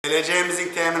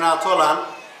geleceğimizin teminatı olan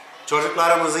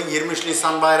çocuklarımızın 23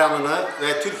 Nisan bayramını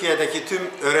ve Türkiye'deki tüm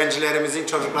öğrencilerimizin,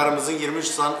 çocuklarımızın 23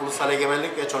 Nisan Ulusal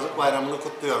Egemenlik ve Çocuk Bayramı'nı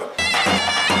kutluyorum.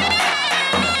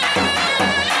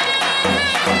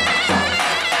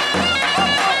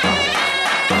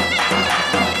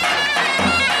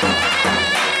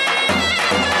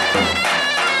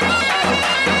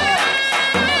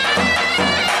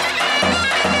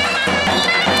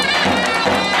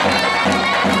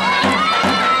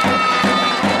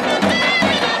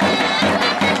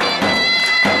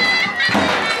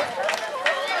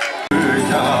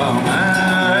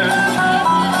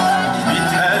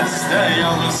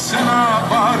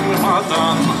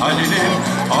 Varmadan Halil'im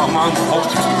aman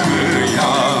koptu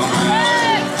kıyamet.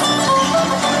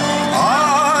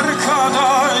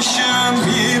 Arkadaşım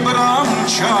İbrahim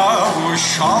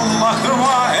Çavuş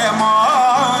Allah'ıma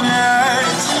emanet.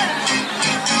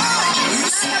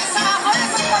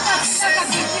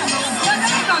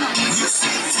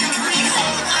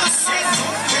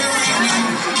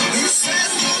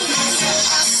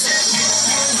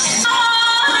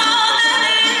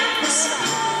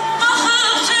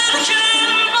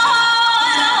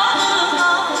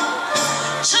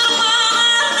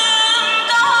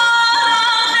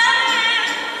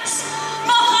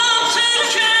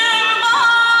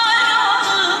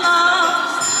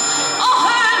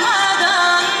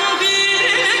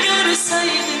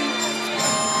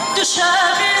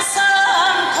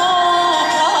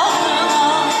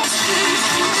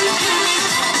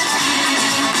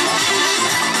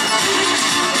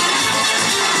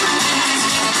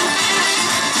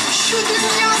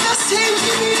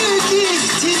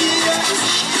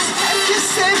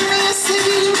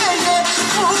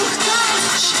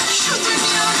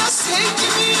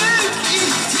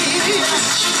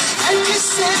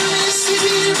 Sevmesi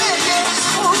bilmeye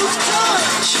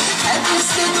muhtaç.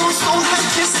 Herkese dost ol,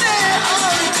 herkese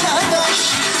arkadaş.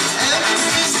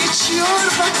 Ömrümüz geçiyor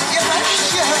bak yavaş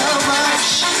yavaş.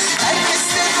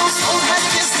 Herkese dost ol,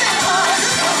 herkese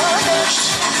arkadaş.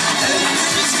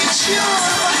 Ömrümüz geçiyor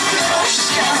bak yavaş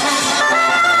yavaş.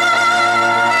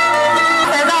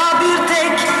 Feda bir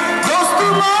tek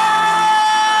dostuma.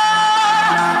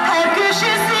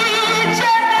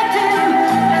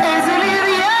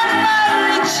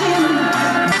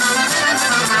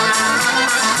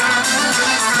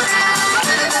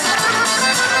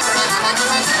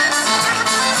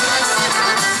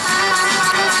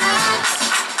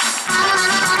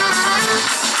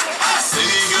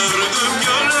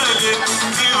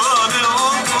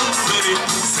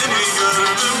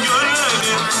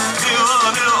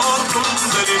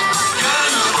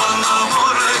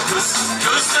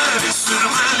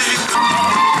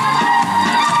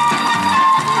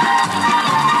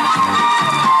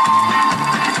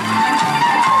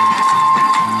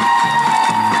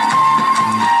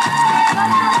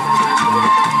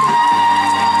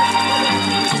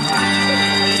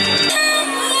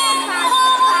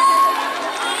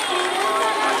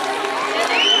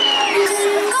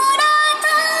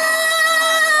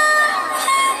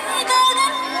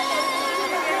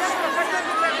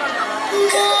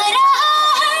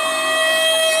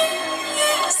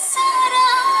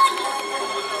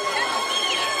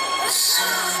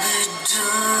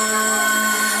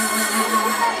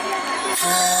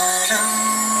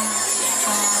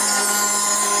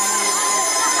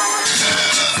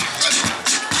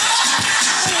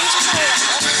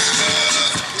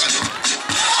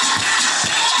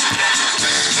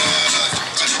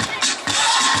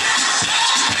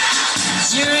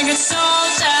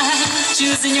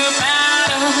 Choosing your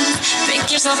battle,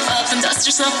 pick yourself up and dust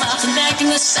yourself off and back in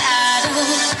the saddle.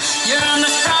 You're on the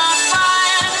front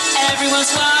line,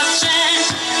 everyone's watching.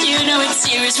 You know it's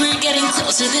serious, we're getting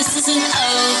closer, this isn't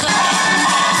over.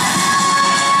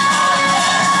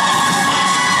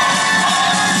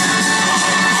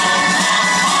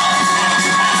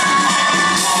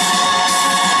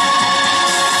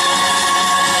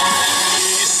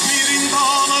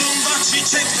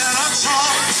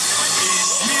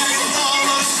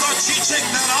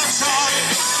 Çiçekler açar,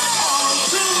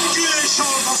 altın güneş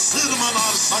orada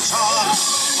sırmalar saçar.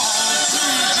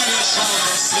 Altın güneş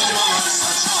orada sırmalar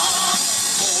saçar.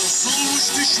 Bozulmuş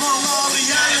düşmanlar